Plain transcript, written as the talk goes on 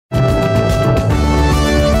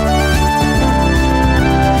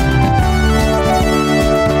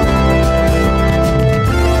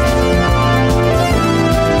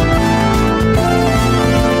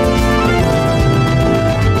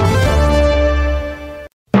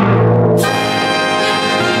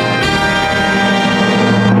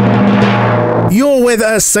with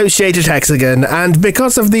Associated Hexagon, and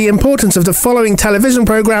because of the importance of the following television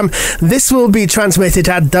programme, this will be transmitted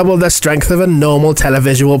at double the strength of a normal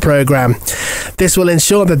televisual programme. This will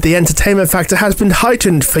ensure that the entertainment factor has been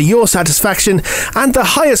heightened for your satisfaction, and the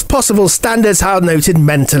highest possible standards are noted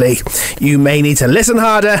mentally. You may need to listen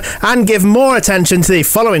harder and give more attention to the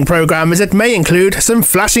following programme, as it may include some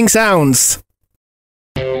flashing sounds.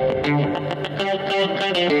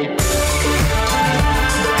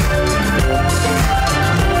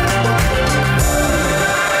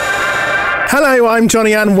 Hello, I'm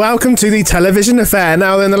Johnny and welcome to the Television Affair.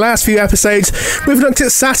 Now, in the last few episodes, we've looked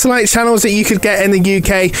at satellite channels that you could get in the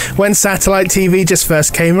UK when satellite TV just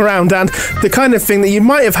first came around, and the kind of thing that you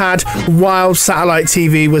might have had while satellite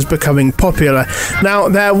TV was becoming popular. Now,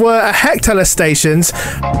 there were a heck ton of stations,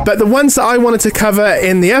 but the ones that I wanted to cover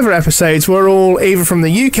in the other episodes were all either from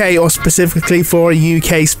the UK or specifically for a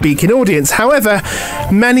UK-speaking audience. However,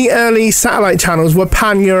 many early satellite channels were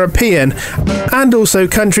pan-European, and also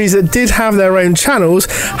countries that did have their own channels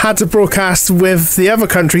had to broadcast with the other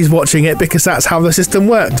countries watching it, because that's how the system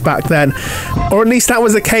worked back then. Or at least that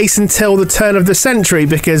was the case until the turn of the century,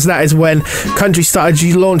 because that is when countries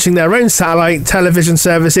started launching their own satellite television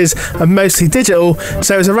services, and mostly digital.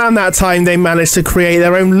 So it was around that time they managed to create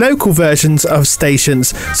their own local versions of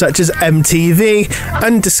stations such as MTV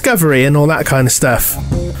and Discovery and all that kind of stuff.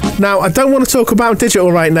 Now, I don't want to talk about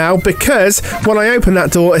digital right now, because when I open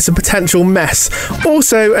that door, it's a potential mess.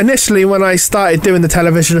 Also, initially when I started doing the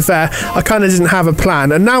Television Affair, I kind of didn't have a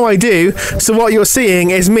plan, and now I do. So what you're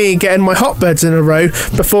seeing is me getting my hotbirds in a row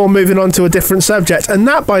before moving on to a different subject. And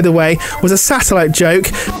that, by the way, was a satellite joke,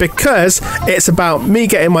 because it's about me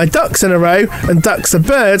getting my ducks in a row, and ducks are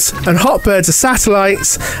birds and hotbirds are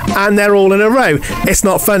satellites, and they're all in a row. It's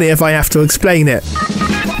not funny if I have to explain it.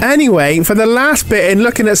 Anyway, for the last bit in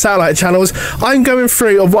looking at satellite channels, I'm going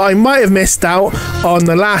through of what I might have missed out on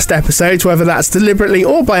the last episode, whether that's deliberately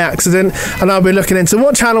or by accident, and I'll be looking into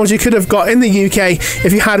what channels you could have got in the UK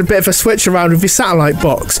if you had a bit of a switch around with your satellite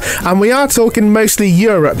box. And we are talking mostly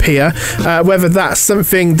Europe here, whether that's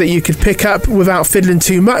something that you could pick up without fiddling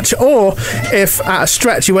too much, or if at a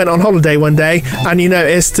stretch you went on holiday one day and you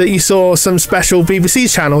noticed that you saw some special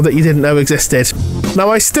BBC channel that you didn't know existed. Now,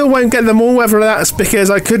 I still won't get them all, whether that's because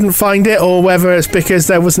I couldn't find it or whether it's because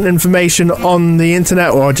there wasn't information on the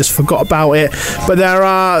internet or I just forgot about it, but there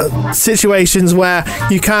are situations where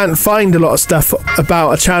you can't find a lot of stuff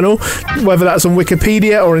about a channel, whether that's on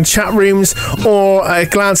Wikipedia or in chat rooms or a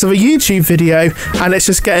glance of a YouTube video, and it's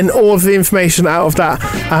just getting all of the information out of that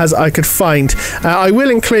as I could find. I will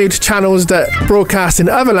include channels that broadcast in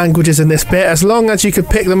other languages in this bit, as long as you could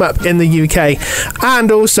pick them up in the UK, and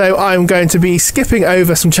also I'm going to be skipping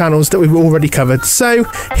over some channels that we've already covered. So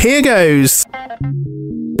here goes.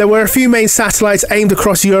 There were a few main satellites aimed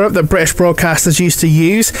across Europe that British broadcasters used to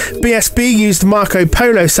use. BSB used Marco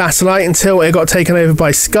Polo satellite until it got taken over by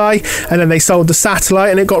Sky, and then they sold the satellite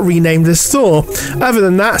and it got renamed as Thor. Other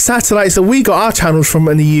than that, satellites that we got our channels from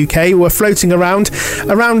in the UK were floating around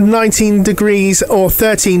 19 degrees or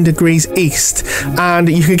 13 degrees east, and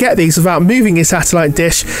you could get these without moving your satellite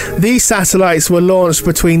dish. These satellites were launched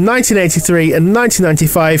between 1983 and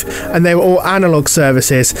 1995, and they were all analog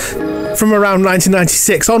services. From around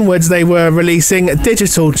 1996 onwards, they were releasing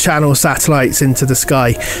digital channel satellites into the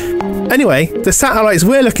sky. Anyway, the satellites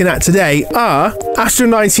we're looking at today are Astra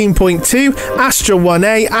 19.2, Astra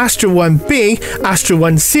 1A, Astra 1B, Astra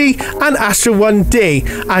 1C, and Astra 1D,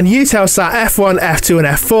 and Eutelsat F1, F2, and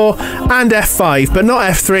F4, and F5, but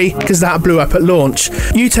not F3, because that blew up at launch.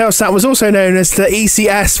 Eutelsat was also known as the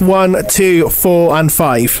ECS 1, 2, 4, and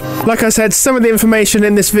 5. Like I said, some of the information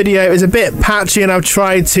in this video is a bit patchy, and I've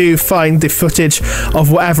tried to find the footage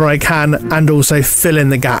of whatever I can and also fill in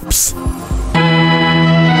the gaps.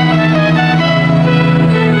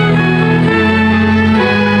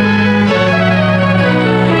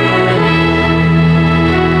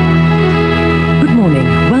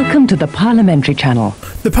 To the Parliamentary Channel.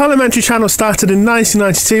 The Parliamentary Channel started in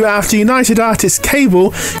 1992 after United Artists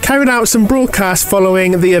Cable carried out some broadcasts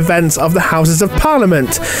following the events of the Houses of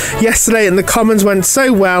Parliament. Yesterday in the Commons went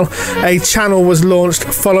so well, a channel was launched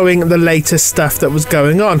following the latest stuff that was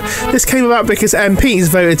going on. This came about because MPs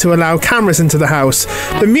voted to allow cameras into the House.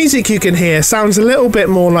 The music you can hear sounds a little bit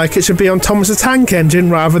more like it should be on Thomas the Tank Engine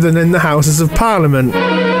rather than in the Houses of Parliament.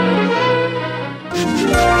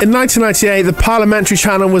 In 1998, the Parliamentary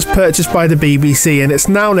Channel was purchased by the BBC, and it's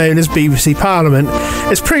now known as BBC Parliament.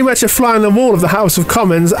 It's pretty much a fly on the wall of the House of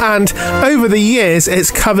Commons, and over the years it's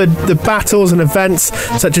covered the battles and events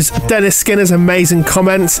such as Dennis Skinner's amazing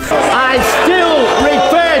comments. I still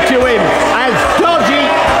refer to him as Dodgy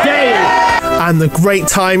Dave. and the great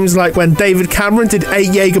times like when David Cameron did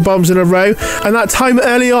 8 Jaeger bombs in a row, and that time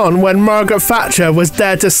early on when Margaret Thatcher was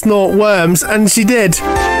dared to snort worms, and she did.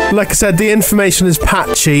 Like I said, the information is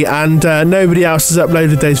patchy and nobody else has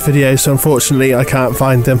uploaded those videos, so unfortunately I can't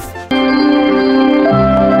find them.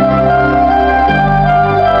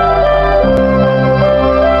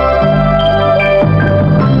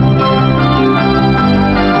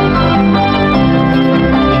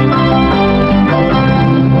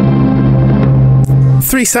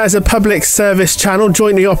 Threesat is a public service channel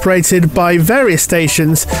jointly operated by various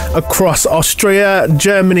stations across Austria,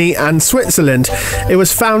 Germany and Switzerland. It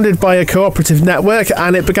was founded by a cooperative network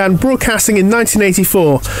and it began broadcasting in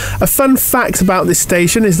 1984. A fun fact about this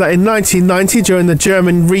station is that in 1990, during the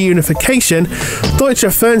German reunification, Deutsche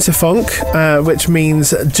Fernsehfunk, which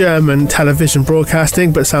means German television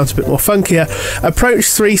broadcasting but sounds a bit more funkier, approached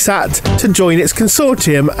Threesat to join its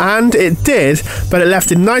consortium, and it did, but it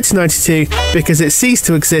left in 1992 because it ceased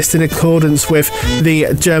to exist in accordance with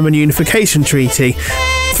the German Unification Treaty.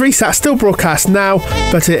 Threesat still broadcasts now,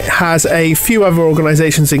 but it has a few other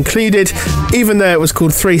organisations included, even though it was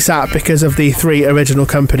called Threesat because of the 3 original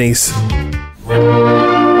companies.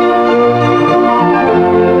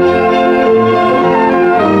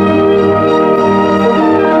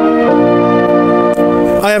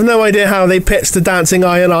 I have no idea how they pitched the dancing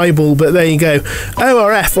eye and eyeball, but there you go.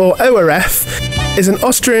 ORF, or ORF, is an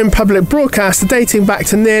Austrian public broadcaster dating back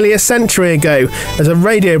to nearly a century ago as a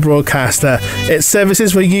radio broadcaster. Its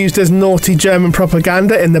services were used as naughty German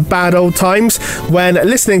propaganda in the bad old times when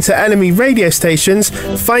listening to enemy radio stations,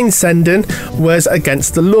 Feindsenden, was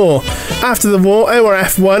against the law. After the war,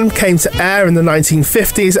 ORF1 came to air in the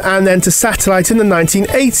 1950s and then to satellite in the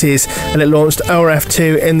 1980s, and it launched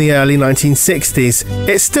ORF2 in the early 1960s.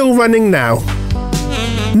 It's still running now.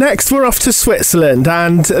 Next, we're off to Switzerland,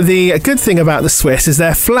 and the good thing about the Swiss is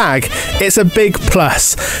their flag. It's a big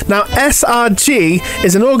plus. Now, SRG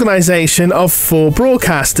is an organisation of 4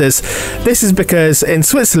 broadcasters. This is because in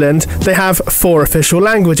Switzerland they have 4 official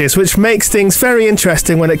languages, which makes things very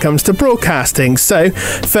interesting when it comes to broadcasting. So,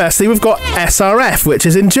 firstly, we've got SRF, which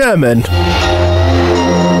is in German.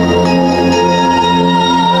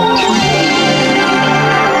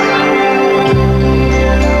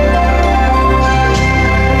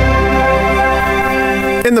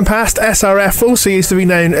 In the past, SRF also used to be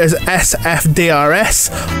known as SFDRS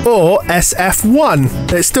or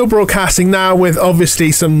SF1. It's still broadcasting now with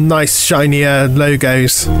obviously some nice shinier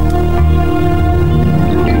logos.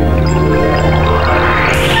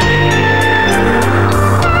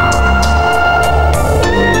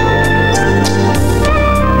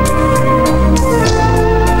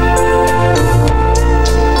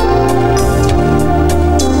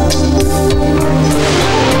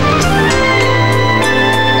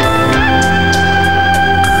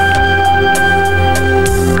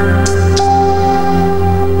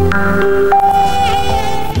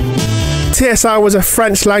 TSR was a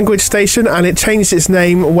French language station and it changed its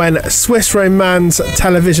name when Swiss Romand's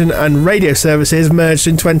television and radio services merged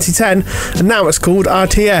in 2010, and now it's called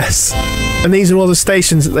RTS. And these are all the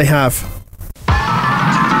stations that they have.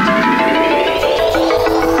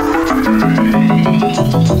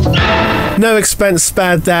 No expense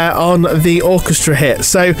spared there on the orchestra hit.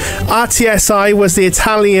 So RTSI was the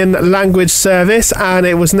Italian language service and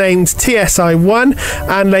it was named TSI1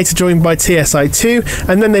 and later joined by TSI2,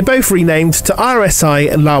 and then they both renamed to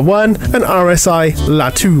RSI La 1 and RSI La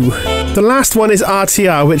 2. The last one is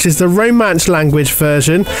RTR, which is the Romansh language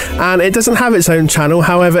version, and it doesn't have its own channel,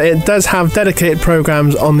 however it does have dedicated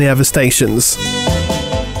programs on the other stations.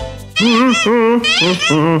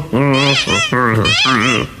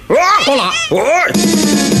 Hola.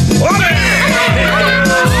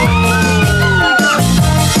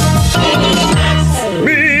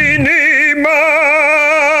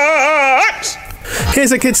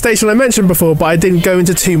 Here's a kid station I mentioned before, but I didn't go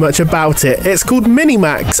into too much about it. It's called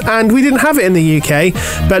Minimax, and we didn't have it in the UK,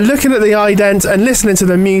 but looking at the ident and listening to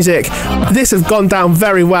the music, this has gone down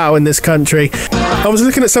very well in this country. I was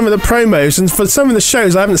looking at some of the promos, and for some of the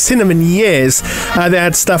shows, I haven't seen them in years. They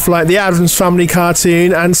had stuff like the Addams Family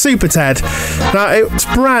cartoon and Super Ted. Now, its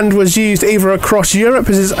brand was used either across Europe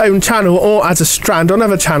as its own channel or as a strand on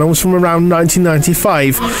other channels from around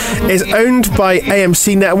 1995. It's owned by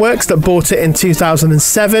AMC Networks that bought it in 2007.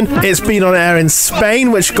 It's been on air in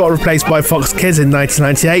Spain, which got replaced by Fox Kids in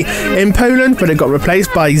 1998, in Poland, but it got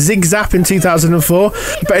replaced by Zig Zap in 2004,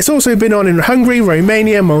 but it's also been on in Hungary,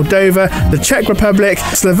 Romania, Moldova, the Czech Republic,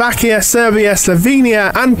 Slovakia, Serbia,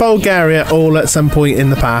 Slovenia and Bulgaria, all at some point in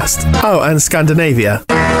the past. Oh, and Scandinavia.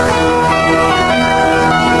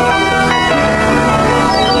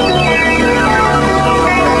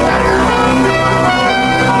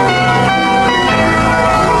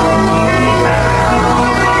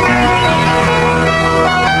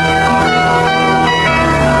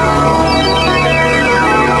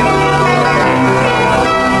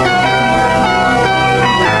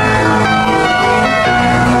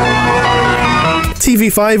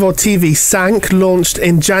 TV5 or TV Cinq launched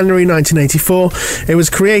in January 1984. It was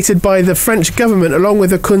created by the French government along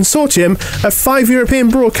with a consortium of 5 European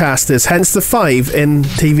broadcasters, hence the 5 in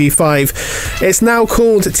TV5. It's now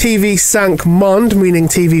called TV Cinq Monde, meaning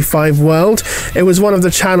TV5 World. It was one of the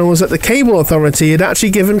channels that the Cable Authority had actually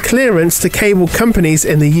given clearance to cable companies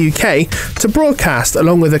in the UK to broadcast,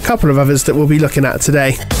 along with a couple of others that we'll be looking at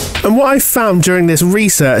today. And what I found during this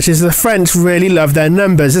research is the French really love their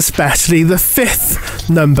numbers, especially the 5th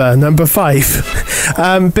number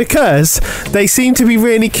 5, because they seem to be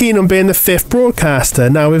really keen on being the 5th broadcaster.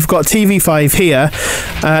 Now we've got TV5 here.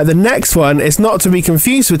 The next one is not to be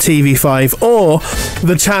confused with TV5 or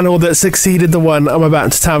the channel that succeeded the one I'm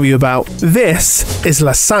about to tell you about. This is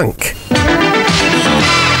Cinq.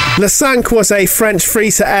 Cinq was a French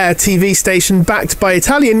free-to-air TV station backed by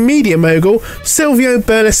Italian media mogul Silvio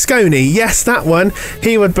Berlusconi. Yes, that one.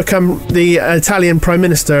 He would become the Italian Prime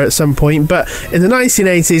Minister at some point, but in the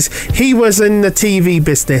 1980s, he was in the TV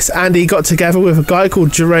business, and he got together with a guy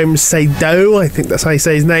called Jerome Seydoux, I think that's how you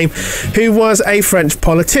say his name, who was a French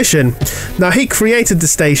politician. Now, he created the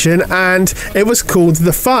station, and it was called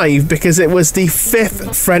The Five because it was the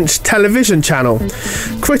 5th French television channel.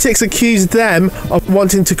 Critics accused them of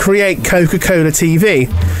wanting to create Coca-Cola TV.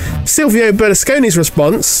 Silvio Berlusconi's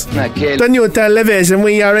response: "The new television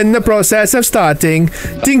we are in the process of starting.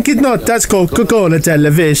 Think it not as Coca-Cola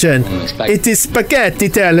television. It is spaghetti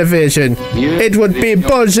television. It would be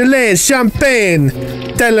Beaujolais champagne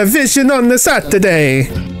television on the Saturday."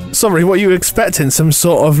 Sorry, what are you expecting? Some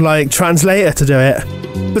sort of translator to do it?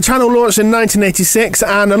 The channel launched in 1986,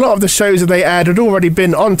 and a lot of the shows that they aired had already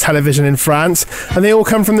been on television in France, and they all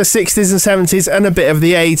come from the 60s and 70s and a bit of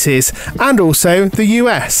the 80s, and also the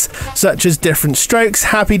US, such as Different Strokes,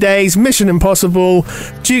 Happy Days, Mission Impossible,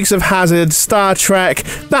 Dukes of Hazzard, Star Trek,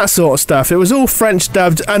 that sort of stuff. It was all French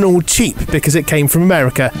dubbed and all cheap because it came from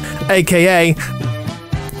America, aka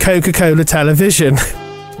Coca-Cola television.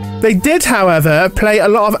 They did, however, play a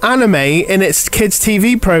lot of anime in its kids'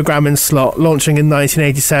 TV programming slot, launching in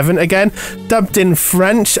 1987, again dubbed in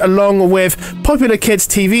French, along with popular kids'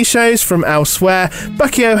 TV shows from elsewhere,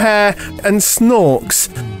 Bucky O'Hare and Snorks.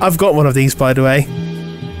 I've got one of these, by the way.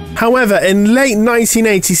 However, in late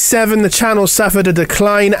 1987, the channel suffered a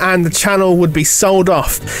decline and the channel would be sold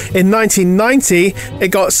off. In 1990, it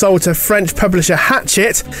got sold to French publisher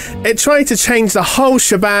Hachette. It tried to change the whole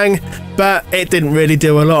shebang, but it didn't really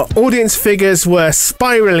do a lot. Audience figures were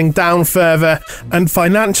spiraling down further, and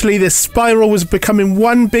financially this spiral was becoming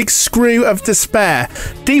one big screw of despair,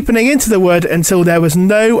 deepening into the wood until there was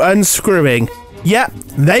no unscrewing. Yep,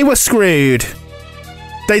 they were screwed.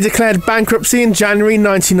 They declared bankruptcy in January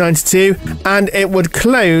 1992, and it would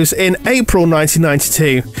close in April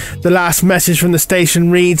 1992. The last message from the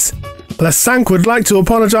station reads: "Cinq would like to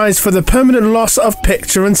apologise for the permanent loss of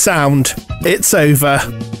picture and sound. It's over."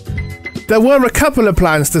 There were a couple of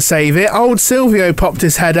plans to save it. Old Silvio popped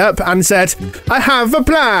his head up and said, "I have a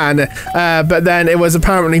plan," but then it was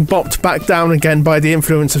apparently bopped back down again by the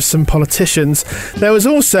influence of some politicians. There was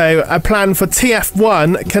also a plan for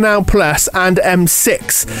TF1, Canal Plus and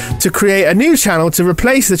M6 to create a new channel to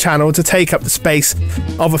replace the channel to take up the space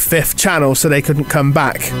of a 5th channel so they couldn't come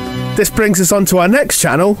back. This brings us on to our next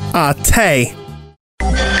channel, Arte.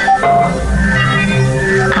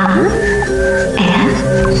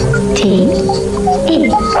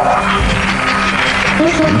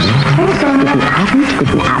 Guten Abend,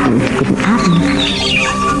 guten Abend.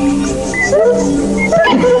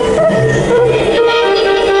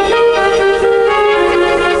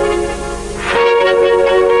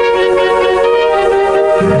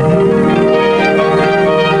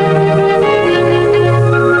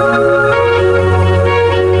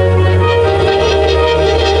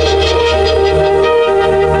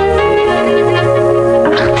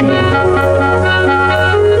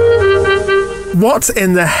 What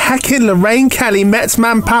in the heckin' Lorraine Kelly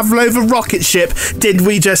Metzman Pavlova rocket ship did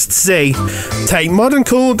we just see? Take Modern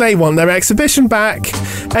Cool, they want their exhibition back.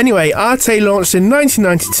 Anyway, Arte launched in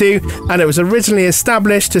 1992, and it was originally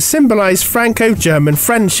established to symbolise Franco-German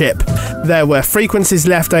friendship. There were frequencies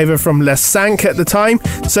left over from Cinq at the time,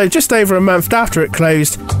 so just over a month after it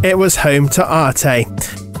closed, it was home to Arte.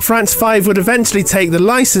 France 5 would eventually take the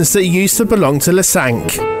licence that used to belong to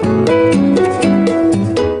Cinq.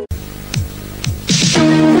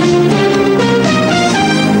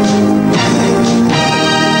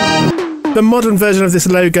 The modern version of this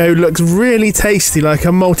logo looks really tasty, like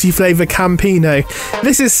a multi-flavour Campino.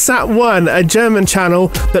 This is Sat1, a German channel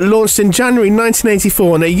that launched in January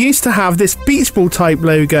 1984, and it used to have this beach ball type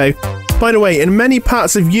logo. By the way, in many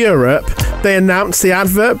parts of Europe, they announced the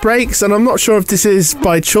advert breaks, and I'm not sure if this is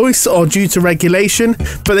by choice or due to regulation,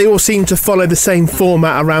 but they all seem to follow the same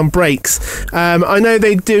format around breaks. I know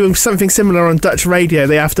they do something similar on Dutch radio.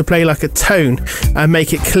 They have to play like a tone and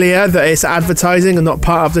make it clear that it's advertising and not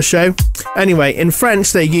part of the show. Anyway, in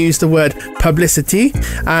French they use the word publicity,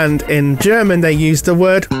 and in German they use the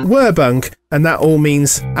word Werbung, and that all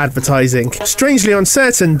means advertising. Strangely, on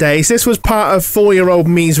certain days, this was part of 4-year-old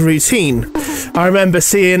me's routine. I remember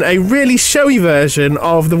seeing a really showy version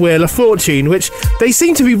of the Wheel of Fortune, which they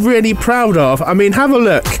seem to be really proud of. I mean, have a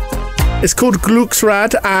look. It's called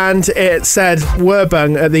Glücksrad, and it said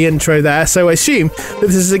Werbung at the intro there, so I assume that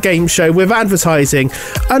this is a game show with advertising.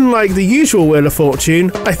 Unlike the usual Wheel of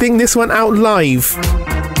Fortune, I think this went out live.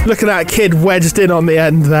 Look at that kid wedged in on the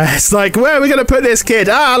end there. It's like, where are we going to put this kid?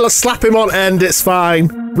 Let's slap him on end, it's fine.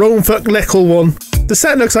 Wrong fuck little one. The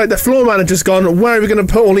set looks like the floor manager's gone, where are we going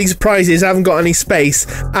to put all these prizes? I haven't got any space.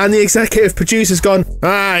 And the executive producer's gone,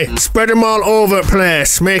 aye, spread them all over the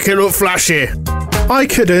place, make it look flashy. I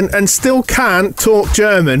couldn't and still can't talk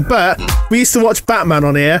German, but we used to watch Batman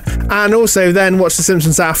on here and also then watch The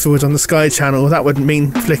Simpsons afterwards on the Sky Channel. That would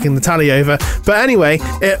mean flicking the tally over. But anyway,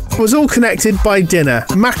 it was all connected by dinner,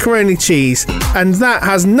 macaroni cheese, and that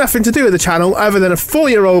has nothing to do with the channel other than a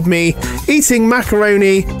 4-year-old me eating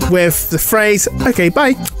macaroni with the phrase, okay,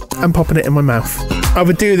 bye, and popping it in my mouth. I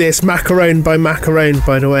would do this macaron by macaron,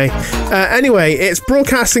 by the way. Anyway, its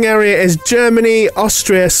broadcasting area is Germany,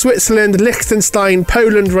 Austria, Switzerland, Liechtenstein,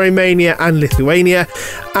 Poland, Romania, and Lithuania.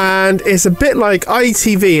 And it's a bit like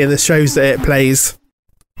ITV in the shows that it plays.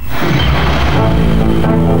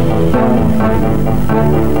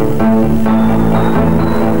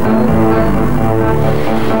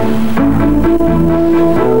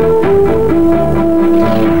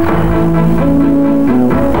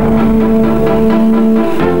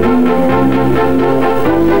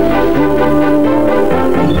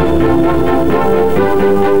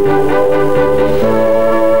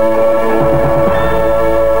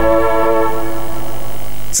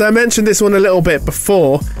 So I mentioned this one a little bit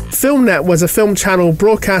before. FilmNet was a film channel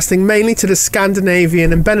broadcasting mainly to the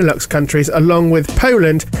Scandinavian and Benelux countries, along with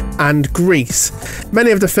Poland and Greece. Many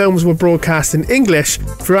of the films were broadcast in English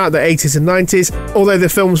throughout the 80s and 90s, although the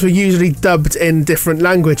films were usually dubbed in different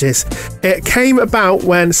languages. It came about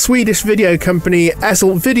when Swedish video company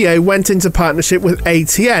Esselt Video went into partnership with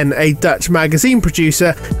ATN, a Dutch magazine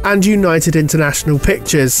producer, and United International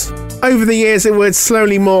Pictures. Over the years, it would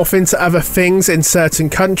slowly morph into other things in certain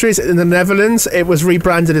countries. In the Netherlands, it was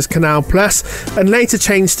rebranded as Canal Plus and later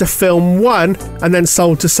changed to Film 1 and then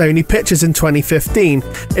sold to Sony Pictures in 2015.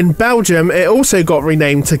 In Belgium, it also got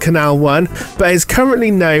renamed to Canal 1, but is currently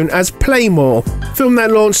known as Playmore. FilmNet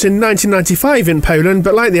launched in 1995 in Poland,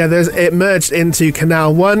 but like the others, it merged into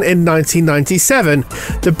Canal 1 in 1997.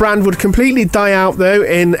 The brand would completely die out though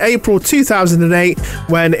in April 2008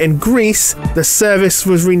 when in Greece, the service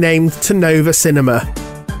was renamed to Nova Cinema.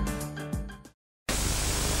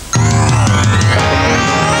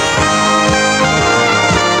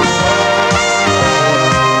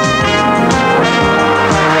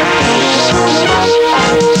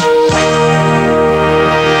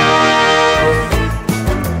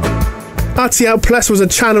 RTL Plus was a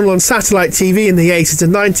channel on satellite TV in the 80s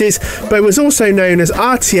and 90s, but it was also known as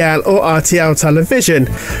RTL or RTL Television.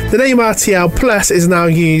 The name RTL Plus is now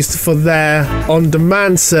used for their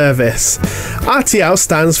on-demand service. RTL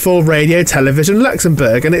stands for Radio Television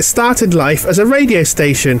Luxembourg, and it started life as a radio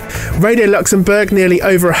station. Radio Luxembourg, nearly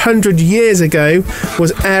over 100 years ago,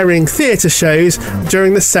 was airing theatre shows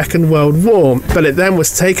during the Second World War, but it then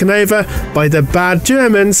was taken over by the bad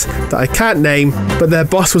Germans that I can't name, but their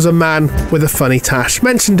boss was a man with a funny tash.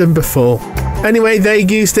 Mentioned him before. Anyway, they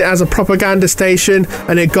used it as a propaganda station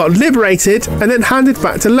and it got liberated and then handed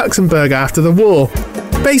back to Luxembourg after the war.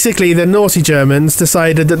 Basically, the naughty Germans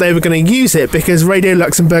decided that they were going to use it because Radio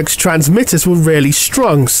Luxembourg's transmitters were really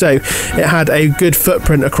strong, so it had a good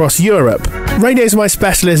footprint across Europe. Radio's my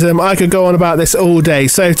specialism, I could go on about this all day,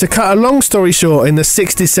 so to cut a long story short, in the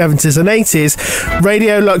 60s, 70s and 80s,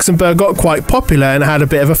 Radio Luxembourg got quite popular and had a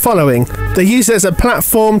bit of a following. They used it as a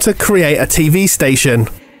platform to create a TV station.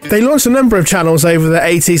 They launched a number of channels over the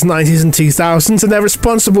 80s, 90s and 2000s, and they're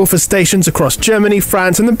responsible for stations across Germany,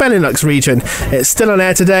 France and the Benelux region. It's still on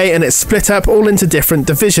air today and it's split up all into different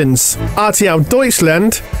divisions. RTL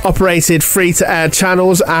Deutschland operated free-to-air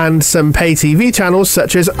channels and some pay TV channels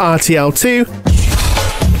such as RTL2,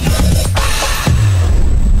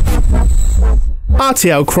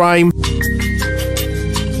 RTL Crime,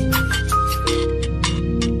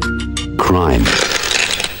 Crime.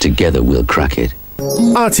 Together we'll crack it.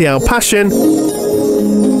 RTL Passion,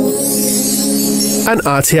 and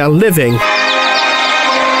RTL Living.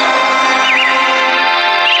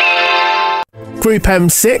 Group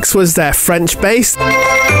M6 was their French-based.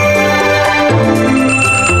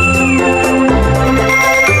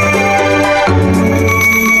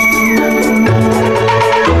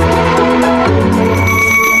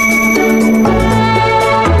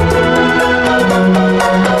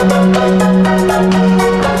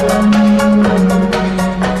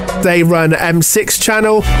 They run M6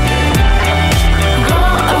 channel,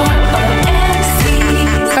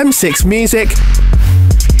 M6 Music,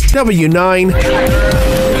 W9,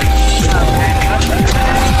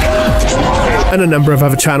 and a number of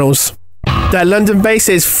other channels. Their London base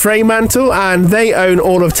is Fremantle, and they own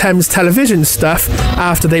all of Thames Television stuff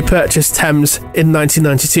after they purchased Thames in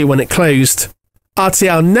 1992 when it closed.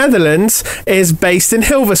 RTL Netherlands is based in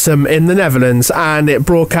Hilversum in the Netherlands, and it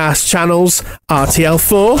broadcasts channels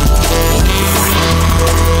RTL4,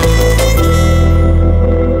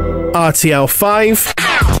 RTL5,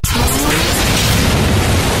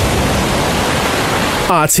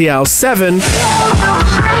 RTL7,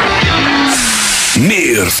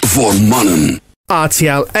 Meer voor mannen.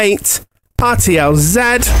 RTL8,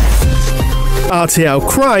 RTLZ, RTL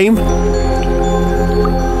Crime,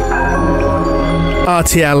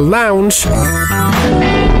 RTL Lounge,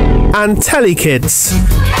 and Telekids.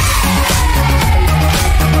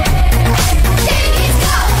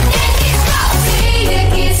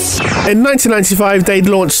 In 1995, they'd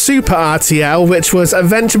launched Super RTL, which was a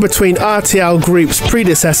venture between RTL Group's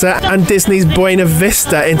predecessor and Disney's Buena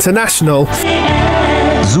Vista International.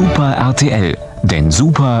 Super RTL, denn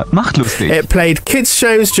super macht lustig. It played kids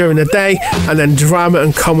shows during the day and then drama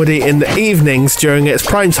and comedy in the evenings during its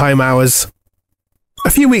primetime hours. A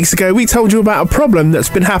few weeks ago, we told you about a problem that's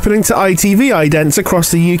been happening to ITV idents across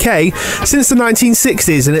the UK since the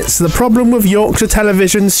 1960s, and it's the problem with Yorkshire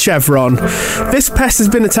Television's Chevron. This pest has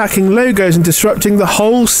been attacking logos and disrupting the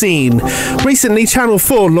whole scene. Recently, Channel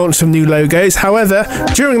 4 launched some new logos. However,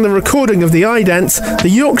 during the recording of the idents, the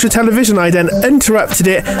Yorkshire Television ident interrupted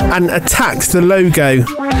it and attacked the logo.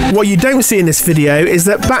 What you don't see in this video is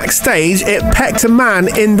that backstage, it pecked a man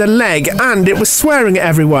in the leg and it was swearing at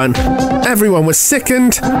everyone. Everyone was sickened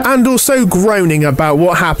and also groaning about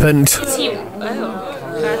what happened. That's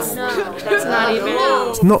not even...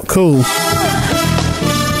 It's not cool.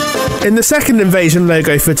 In the second invasion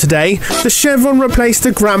logo for today, the chevron replaced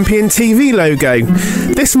the Grampian TV logo.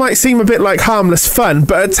 This might seem a bit like harmless fun,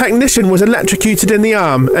 but a technician was electrocuted in the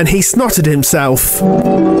arm and he snotted himself.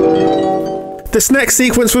 This next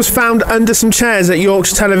sequence was found under some chairs at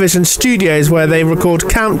Yorkshire Television Studios where they record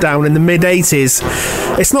Countdown in the mid-80s.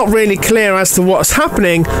 It's not really clear as to what's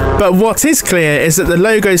happening, but what is clear is that the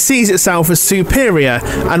logo sees itself as superior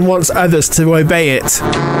and wants others to obey it.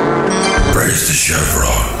 Raise the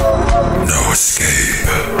chevron. No escape.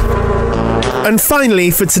 And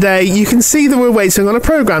finally, for today, you can see that we're waiting on a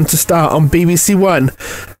programme to start on BBC One.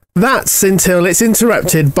 That's until it's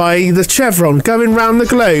interrupted by the chevron going round the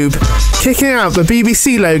globe, kicking out the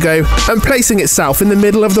BBC logo and placing itself in the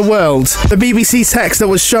middle of the world. The BBC text that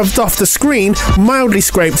was shoved off the screen mildly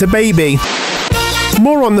scraped a baby.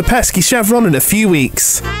 More on the pesky chevron in a few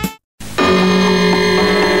weeks.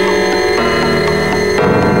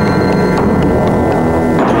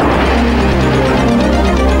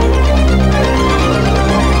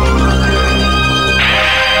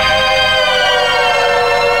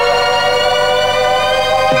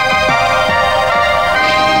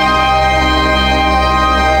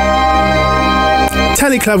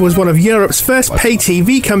 Teleclub was one of Europe's first pay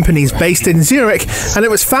TV companies based in Zurich, and it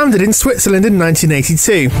was founded in Switzerland in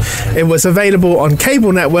 1982. It was available on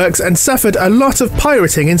cable networks and suffered a lot of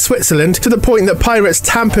pirating in Switzerland to the point that pirates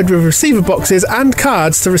tampered with receiver boxes and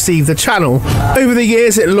cards to receive the channel. Over the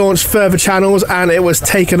years, it launched further channels and it was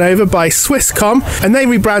taken over by Swisscom, and they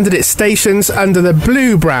rebranded its stations under the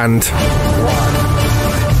Blue brand.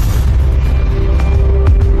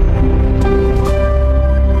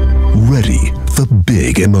 Ready for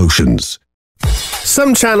big emotions.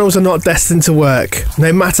 Some channels are not destined to work,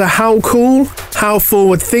 no matter how cool, how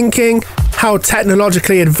forward-thinking, how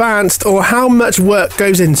technologically advanced, or how much work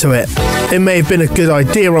goes into it. It may have been a good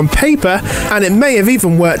idea on paper, and it may have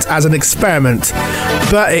even worked as an experiment,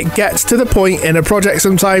 but it gets to the point in a project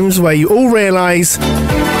sometimes where you all realise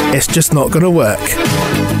it's just not going to work.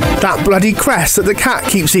 That bloody crest that the cat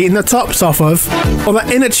keeps eating the tops off of, or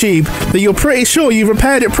that inner tube that you're pretty sure you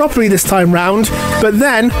repaired it properly this time round, but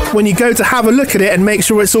then when you go to have a look at it and make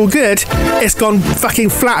sure it's all good, it's gone fucking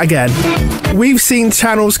flat again. We've seen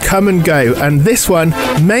channels come and go, and this one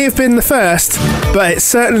may have been the first, but it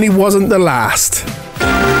certainly wasn't the last.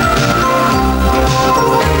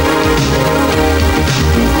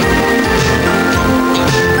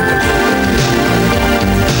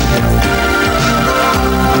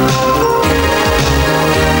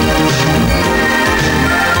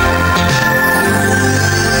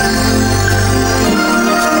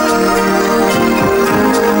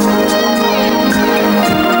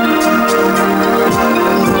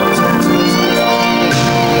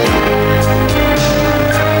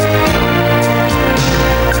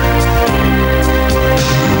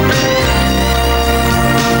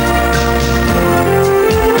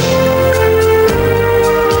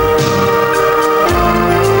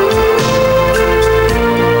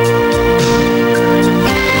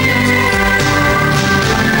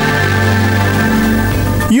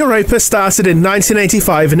 Europa started in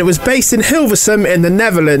 1985 and it was based in Hilversum in the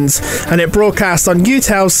Netherlands, and it broadcast on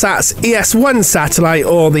Eutelsat's ES1 satellite,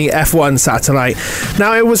 or the F1 satellite.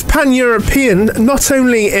 Now, it was pan-European not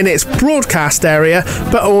only in its broadcast area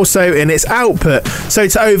but also in its output. So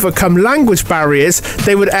to overcome language barriers,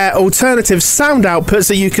 they would air alternative sound outputs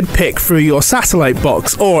that you could pick through your satellite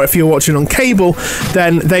box, or if you're watching on cable,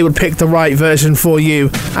 then they would pick the right version for you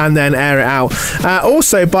and then air it out.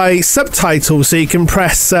 Also by subtitles, so you can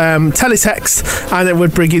press teletext and it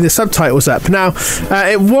would bring you the subtitles up. Now,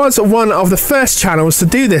 it was one of the first channels to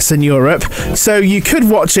do this in Europe, so you could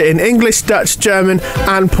watch it in English, Dutch, German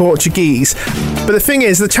and Portuguese. But the thing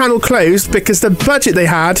is, the channel closed because the budget they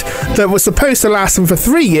had that was supposed to last them for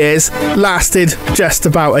 3 years lasted just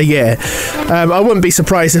about a year. I wouldn't be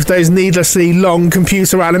surprised if those needlessly long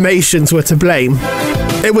computer animations were to blame.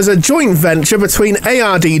 It was a joint venture between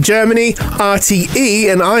ARD Germany,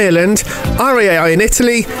 RTE in Ireland, RAI in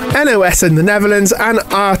Italy, NOS in the Netherlands and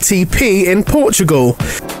RTP in Portugal.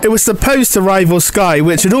 It was supposed to rival Sky,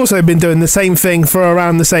 which had also been doing the same thing for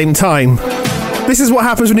around the same time. This is what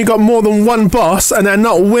happens when you've got more than one boss and they're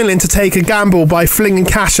not willing to take a gamble by flinging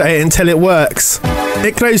cash at it until it works.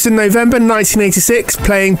 It closed in November 1986,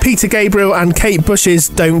 playing Peter Gabriel and Kate Bush's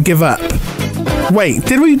Don't Give Up. Wait,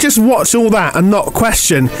 did we just watch all that and not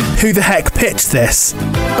question who the heck pitched this?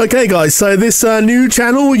 Okay guys, so this new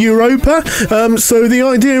channel, Europa, so the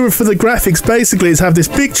idea for the graphics basically is have this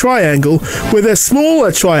big triangle with a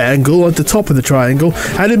smaller triangle at the top of the triangle,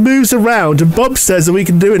 and it moves around, and Bob says that we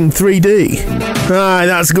can do it in 3D. Aye,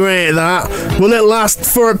 that's great, that. Will it last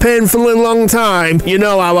for a painfully long time? You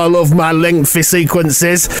know how I love my lengthy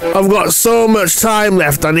sequences. I've got so much time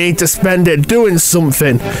left, I need to spend it doing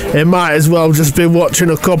something. It might as well just be watching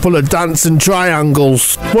a couple of dancing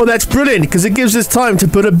triangles. Well, that's brilliant, because it gives us time to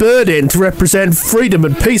put a bird in to represent freedom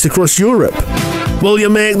and peace across Europe. Will you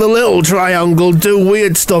make the little triangle do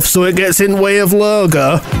weird stuff so it gets in way of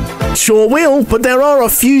logo? Sure will, but there are a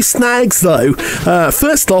few snags though.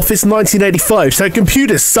 First off, it's 1985, so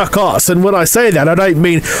computers suck arse, and when I say that, I don't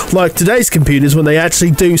mean like today's computers when they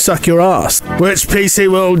actually do suck your arse. Which PC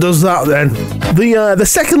world does that then? The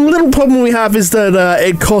second little problem we have is that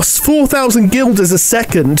it costs 4,000 guilders a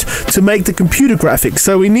second to make the computer graphics,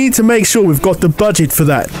 so we need to make sure we've got the budget for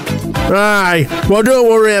that. Aye, well don't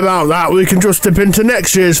worry about that, we can just dip into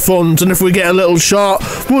next year's funds, and if we get a little short,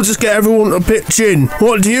 we'll just get everyone to pitch in.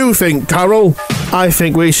 What do you think, Carol? I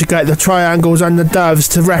think we should get the triangles and the doves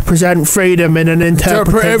to represent freedom in an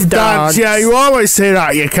interpretive dance. Yeah, you always say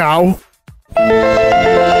that, you cow.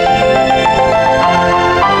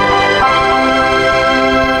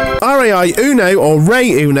 RAI Uno, or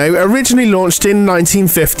Ray Uno, originally launched in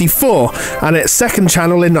 1954 and its second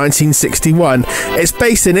channel in 1961. It's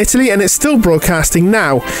based in Italy and it's still broadcasting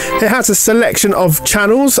now. It has a selection of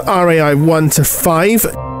channels, RAI 1 to 5,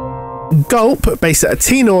 Gulp, based at a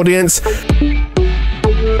teen audience,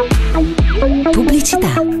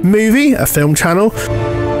 Pubblicità. Movie, a film channel,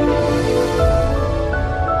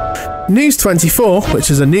 News 24, which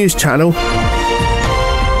is a news channel,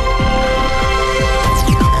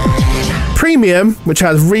 Premium, which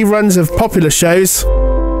has reruns of popular shows,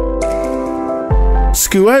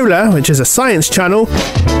 Scuola, which is a science channel,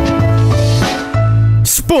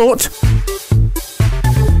 Sport,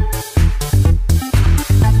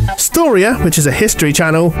 Storia, which is a history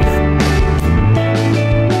channel,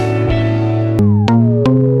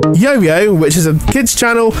 Yo-Yo, which is a kids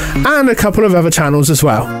channel, and a couple of other channels as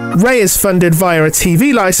well. Ray is funded via a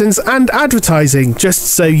TV license and advertising, just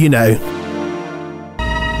so you know.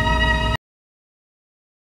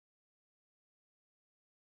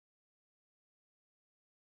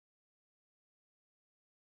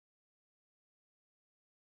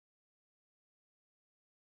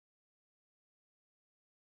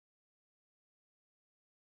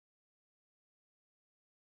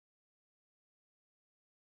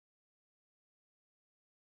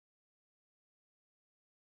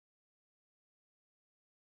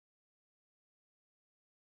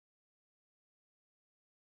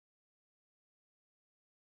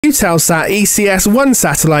 Eutelsat ECS1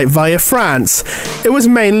 satellite via France. It was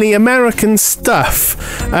mainly American stuff.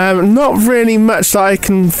 Not really much that I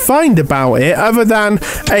can find about it other than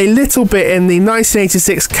a little bit in the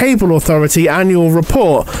 1986 Cable Authority annual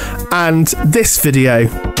report and this video.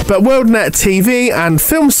 But WorldNet TV and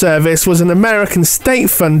Film Service was an American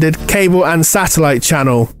state-funded cable and satellite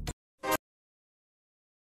channel.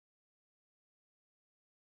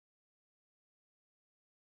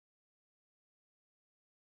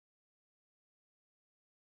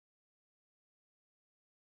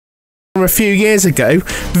 From a few years ago,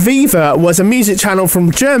 Viva was a music channel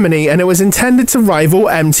from Germany and it was intended to rival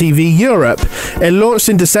MTV Europe. It launched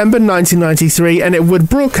in December 1993 and it would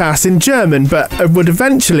broadcast in German, but it would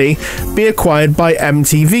eventually be acquired by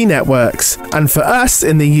MTV Networks. And for us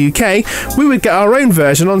in the UK, we would get our own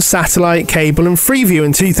version on satellite, cable and Freeview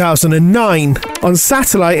in 2009. On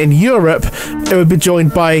satellite in Europe, it would be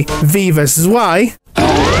joined by Viva Zwei,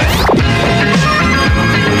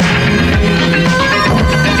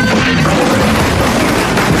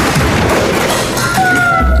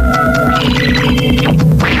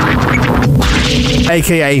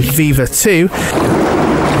 aka Viva 2,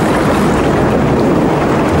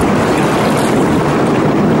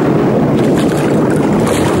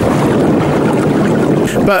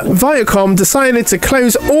 but Viacom decided to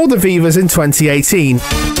close all the Vivas in 2018.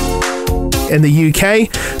 In the UK,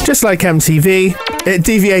 just like MTV, it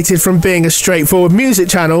deviated from being a straightforward music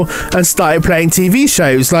channel and started playing TV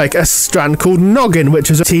shows like a strand called Noggin, which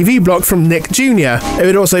was a TV block from Nick Jr. It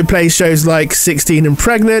would also play shows like 16 and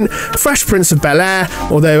Pregnant, Fresh Prince of Bel-Air,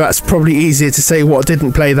 although that's probably easier to say what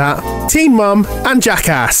didn't play that, Teen Mum and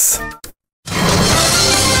Jackass.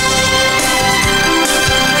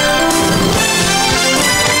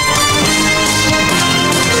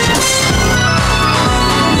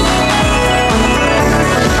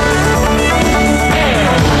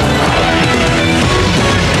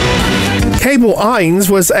 Cable Eins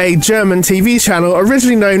was a German TV channel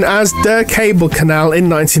originally known as Der Kabelkanal in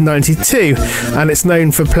 1992, and it's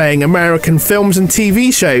known for playing American films and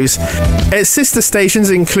TV shows. Its sister stations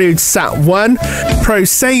include Sat1,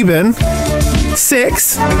 Pro7,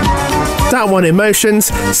 6, Sat1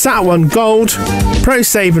 Emotions, Sat1 Gold,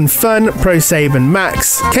 Pro7 Fun, Pro7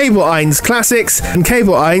 Max, Cable Eins Classics, and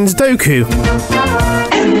Cable Eins Doku.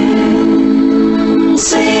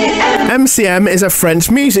 MCM is a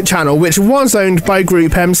French music channel which was owned by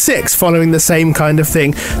Group M6, following the same kind of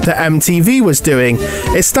thing that MTV was doing.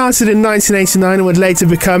 It started in 1989 and would later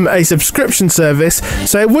become a subscription service,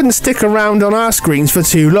 so it wouldn't stick around on our screens for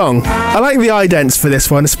too long. I like the idents for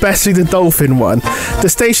this one, especially the dolphin one. The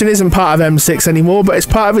station isn't part of M6 anymore, but it's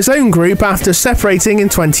part of its own group after separating in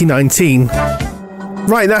 2019.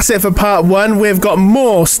 Right, that's it for part 1. We've got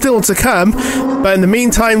more still to come, but in the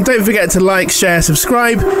meantime, don't forget to like, share,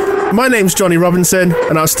 subscribe. My name's Johnny Robinson,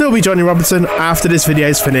 and I'll still be Johnny Robinson after this video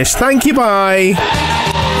is finished. Thank you,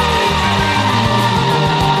 bye!